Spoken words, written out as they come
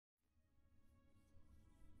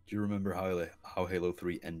Do you remember how Halo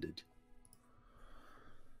 3 ended?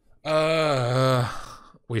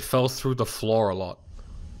 We fell through the floor a lot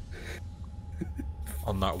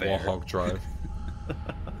on that Fair. Warhog drive.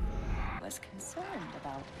 Was concerned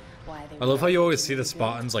about why they I love how you always see the originally built.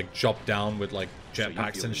 Spartans like drop down with like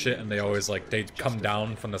jetpacks feel and shit, and they always like they come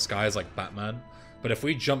down from the skies like Batman. But if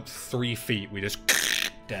we jump 3 feet, we just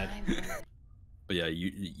dead. But yeah,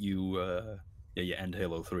 you end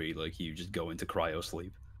Halo 3 like you just go into cryo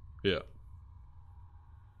sleep. Yeah.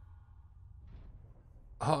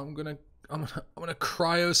 Oh, I'm gonna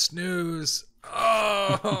cryo snooze.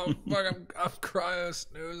 Oh, fuck, I'm cryo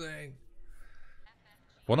snoozing.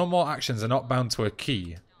 One or more actions are not bound to a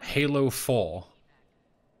key. Halo 4.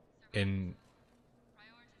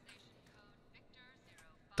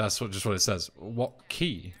 That's just what it says. What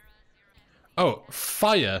key? Oh,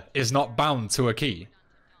 fire is not bound to a key.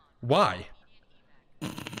 Why?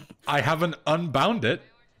 I haven't unbound it.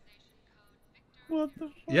 What the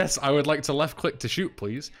fuck? Yes, I would like to left click to shoot,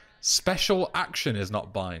 please. Special action is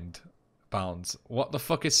not bound. What the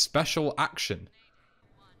fuck is special action?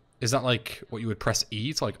 Is that like what you would press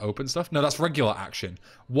E to like open stuff? No, that's regular action.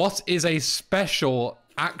 What is a special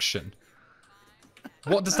action?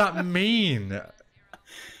 What does that mean?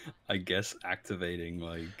 I guess activating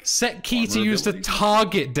like Set key to use the abilities?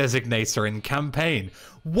 target designator in campaign.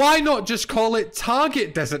 Why not just call it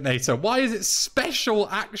target designator? Why is it special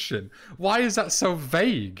action? Why is that so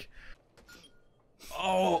vague?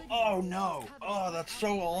 Oh no! Oh, that's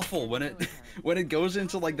so awful. When it goes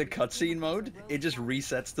into like the cutscene mode, it just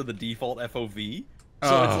resets to the default FOV.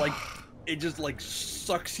 So it's like it just like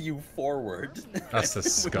sucks you forward. That's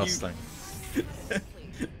disgusting.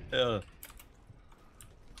 I've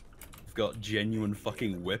got genuine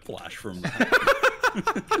fucking whiplash from that.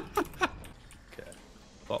 Okay.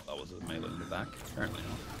 Thought that was a melee in the back. Apparently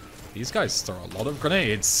not. These guys throw a lot of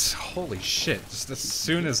grenades. Holy shit. Just as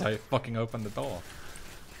soon as I fucking open the door.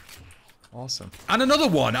 Awesome. And another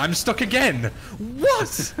one! I'm stuck again!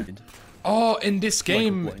 What? Oh, in this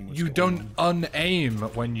game, you don't un-aim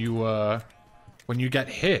when you get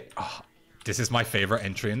hit. Oh, this is my favorite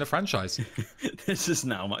entry in the franchise. This is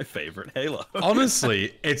now my favorite Halo.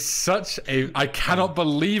 Honestly, it's such a... I cannot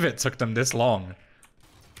believe it took them this long.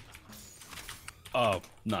 Oh,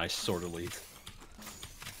 nice, sword elite.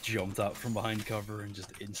 Jumped out from behind cover and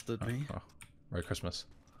just instant me. Oh, Merry Christmas.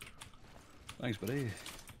 Thanks, buddy.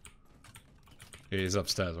 He's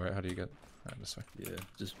upstairs, right? How do you get... Right, this way. Yeah,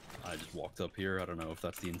 I just walked up here. I don't know if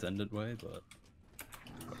that's the intended way, but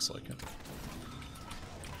Looks like it.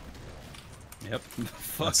 yep,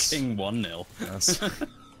 fucking 1-0. Yes.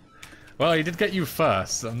 Well, he did get you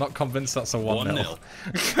first. I'm not convinced that's a 1-0.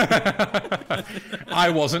 1-0. I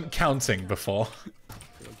wasn't counting before. I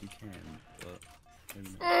feel like you can, but maybe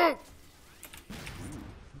not.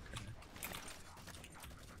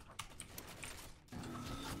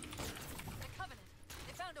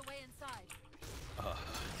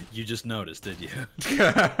 You just noticed, did you?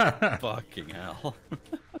 Fucking hell.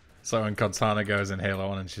 So when Cortana goes in Halo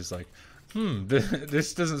 1 and she's like,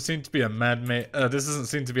 this doesn't seem to be a this doesn't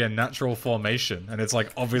seem to be a natural formation, and it's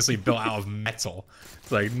like obviously built out of metal.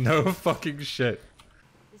 It's like, no fucking shit.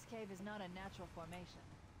 This cave is not a natural formation.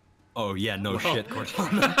 Oh yeah, no shit,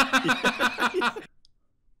 Cortana.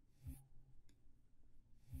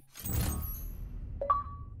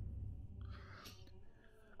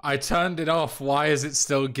 I turned it off. Why is it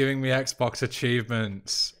still giving me Xbox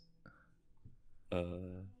achievements? I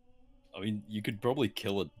mean, you could probably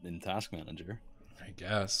kill it in Task Manager. I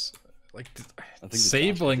guess. Like, I think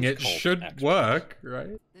disabling it should work,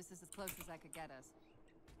 right? This is as close as I could get us.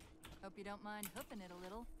 Hope you don't mind hoofing it a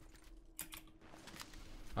little.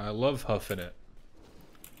 I love huffing it.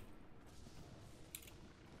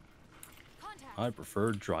 Contact. I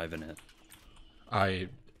prefer driving it.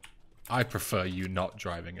 I prefer you not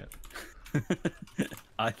driving it.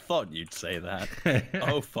 I thought you'd say that.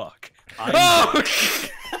 Oh fuck.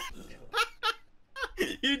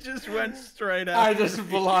 You just went straight out. I just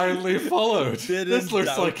blindly followed. This looks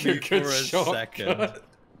doubt like a me good for a shortcut.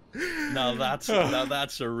 Now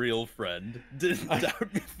that's a real friend. Didn't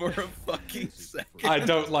doubt me for a fucking second. I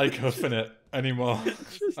don't like hoofing it anymore.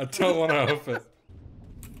 I don't want to hoof it.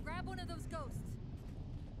 Grab one of those ghosts.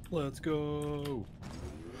 Let's go.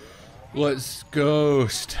 Let's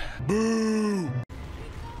ghost. Boo!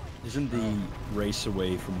 Isn't the race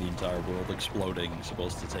away from the entire world exploding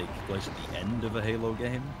supposed to take place at the end of a Halo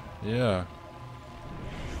game? Yeah.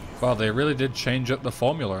 Well, they really did change up the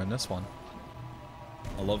formula in this one.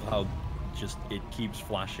 I love how just it keeps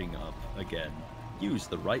flashing up again. Use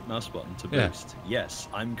the right mouse button to Yeah. boost. Yes,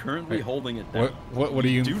 I'm currently holding it down. What do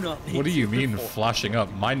you do not need what do you to mean default. flashing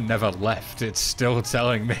up? Mine never left. It's still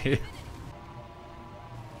telling me.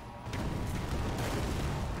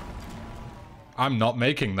 I'm not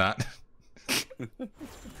making that.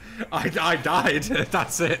 I died.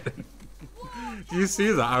 That's it. Do you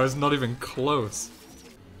see that? I was not even close.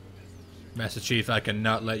 Master Chief, I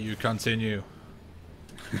cannot let you continue.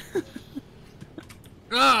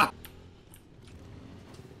 Ah!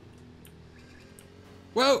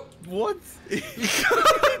 Whoa! What?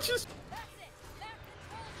 Just...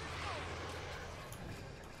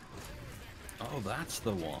 Oh, that's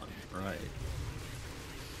the one, right?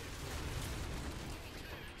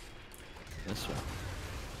 This one.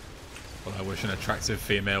 What I wish an attractive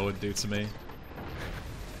female would do to me.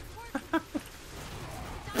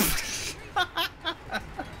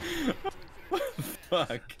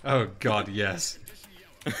 Fuck. Oh god, yes.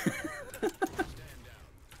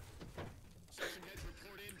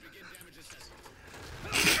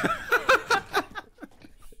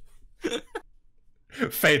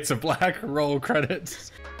 Fade to black, roll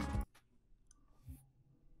credits.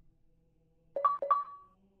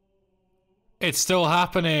 It's still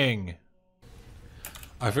happening!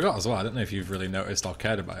 I forgot as well, I don't know if you've really noticed or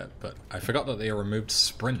cared about it, but I forgot that they removed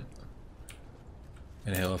sprint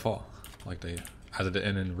in Halo 4. Like they added it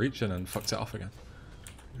in Reach and then fucked it off again.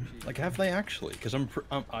 Like, have they actually? Because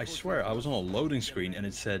I swear I was on a loading screen and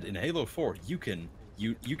it said in Halo 4 you can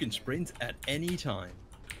sprint at any time,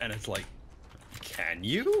 and it's like, can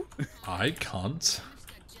you? I can't.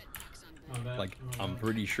 Like, I'm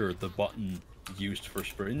pretty sure the button used for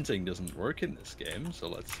sprinting doesn't work in this game, so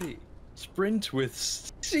let's see. Sprint with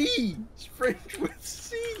C! Sprint with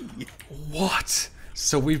C! What?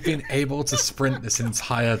 So we've been able to sprint this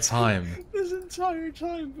entire time. This entire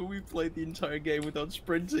time, but we played the entire game without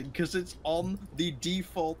sprinting, because it's on the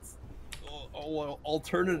default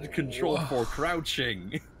alternative control for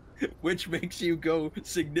crouching, which makes you go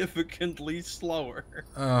significantly slower.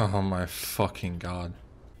 Oh my fucking god.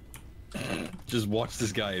 Just watch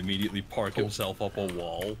this guy immediately park himself up a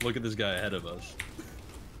wall. Look at this guy ahead of us.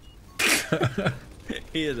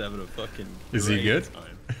 He is having a fucking Is he good?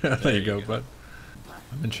 Time. There you go, bud.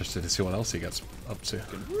 I'm interested to see what else he gets up to.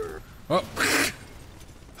 Oh.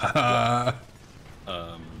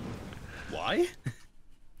 Why?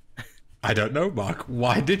 I don't know, Mark.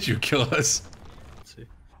 Why did you kill us? Let's see.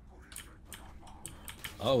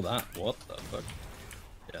 Oh, that. What the fuck?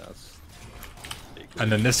 Yeah, that's big.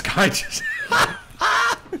 And then this guy just...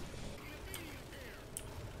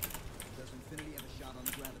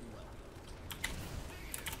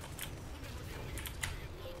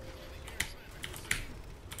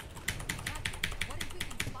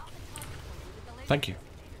 Thank you.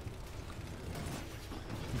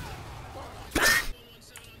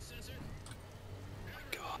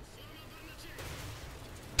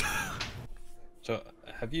 So,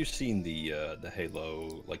 have you seen the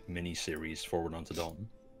Halo like mini-series Forward Unto Dawn?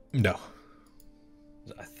 No.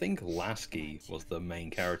 I think Lasky was the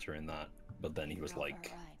main character in that, but then he was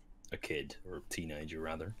like a kid or a teenager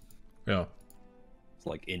rather. Yeah. It's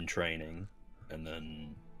like in training, and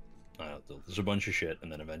then there's a bunch of shit,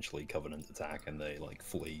 and then eventually Covenant attack, and they like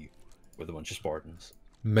flee with a bunch of Spartans.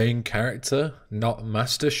 Main character, not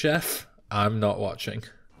Master Chef. I'm not watching.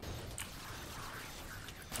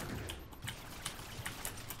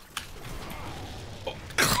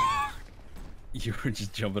 You were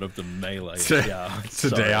just jumping up to melee. Yeah.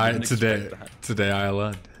 Today sorry, I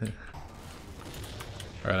learned.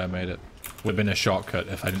 Alright, I made it. Would have been a shortcut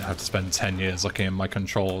if I didn't have to spend 10 years looking at my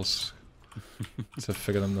controls to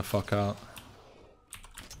figure them the fuck out.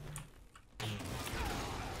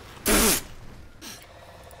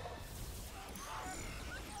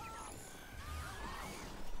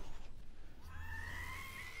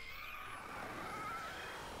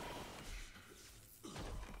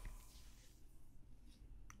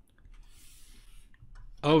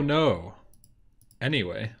 Oh no.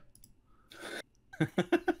 Anyway.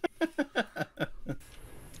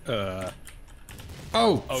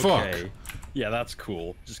 Oh, Okay. fuck. Yeah, that's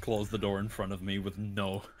cool. Just close the door in front of me with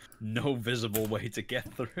no visible way to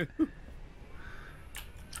get through.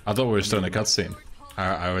 I thought we were still in a cutscene.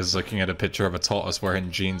 I was looking at a picture of a tortoise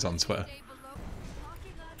wearing jeans on Twitter.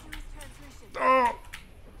 Oh!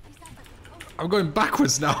 I'm going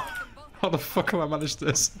backwards now. How the fuck have I managed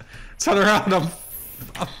this? Turn around, I'm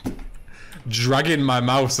dragging my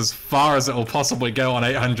mouse as far as it'll possibly go on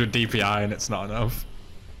 800 DPI and it's not enough.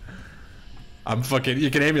 I'm fucking, you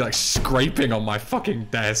can hear me like scraping on my fucking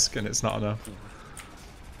desk and it's not enough.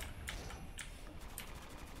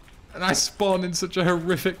 And I spawned in such a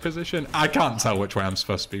horrific position. I can't tell which way I'm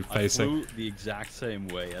supposed to be facing. I flew the exact same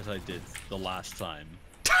way as I did the last time.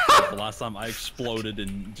 The last time I exploded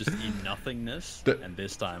in nothingness, and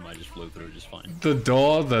this time I just flew through just fine. The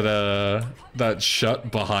door that shut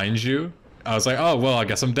behind you, I was like, oh, well, I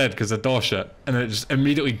guess I'm dead because the door shut. And then it just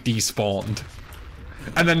immediately despawned.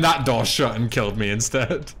 And then that door shut and killed me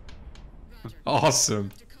instead. Awesome.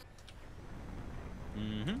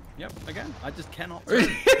 Yep, again, I just cannot.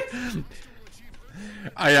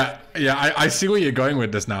 I see where you're going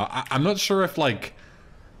with this now. I'm not sure if, like,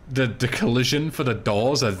 the collision for the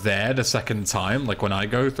doors are there the second time, like when I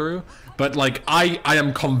go through. But, like, I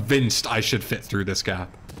am convinced I should fit through this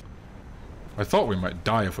gap. I thought we might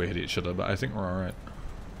die if we hit each other, but I think we're alright.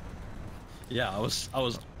 Yeah, I was...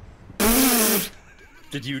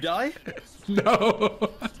 Did you die? No.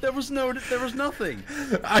 There was nothing.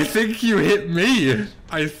 I think you hit me.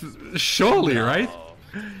 Surely, no. Right?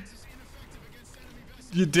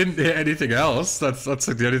 You didn't hit anything else. That's like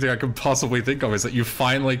the only thing I can possibly think of is that you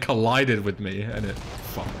finally collided with me and it...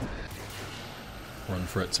 Fuck. Run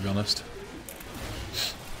for it, to be honest.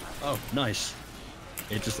 Oh, nice.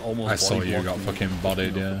 It just almost... I saw you got fucking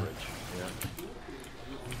bodied, yeah.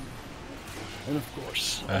 And of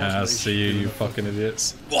course... I see you, you fucking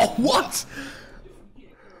idiots. Oh, what?!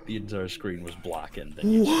 The entire screen was blackened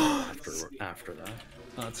and after that.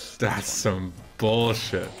 That's some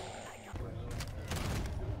bullshit.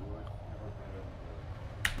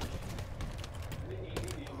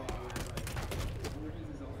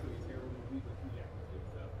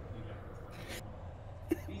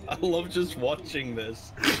 I love just watching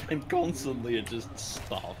this, and constantly it just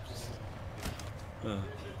stops. Let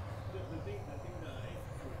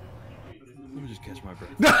me just catch my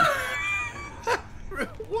breath.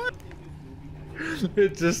 What?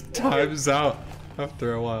 It just times out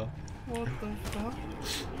after a while. What the fuck?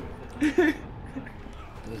 It's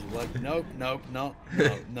like, nope, no,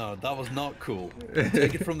 that was not cool.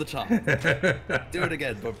 Take it from the top. Do it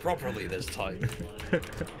again, but properly this time.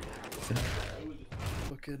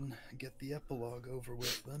 Fucking get the epilogue over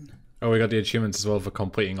with then. Oh, we got the achievements as well for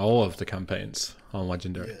completing all of the campaigns on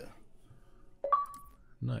Legendary. Yeah.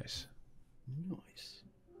 Nice. Nice.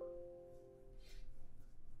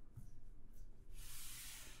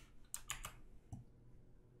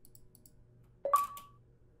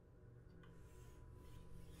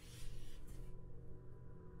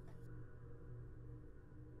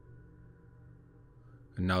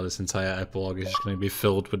 And now this entire epilogue is just going to be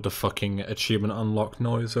filled with the fucking achievement unlock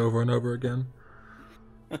noise over and over again.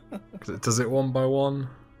 Because it does it one by one.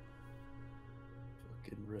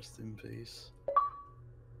 Fucking rest in peace.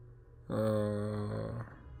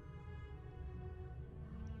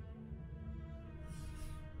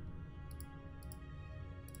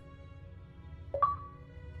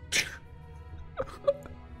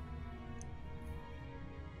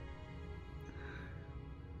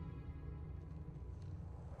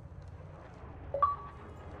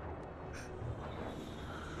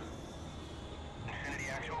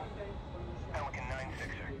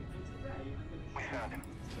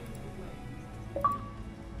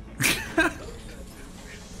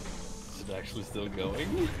 Is it actually still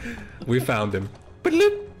going? We found him.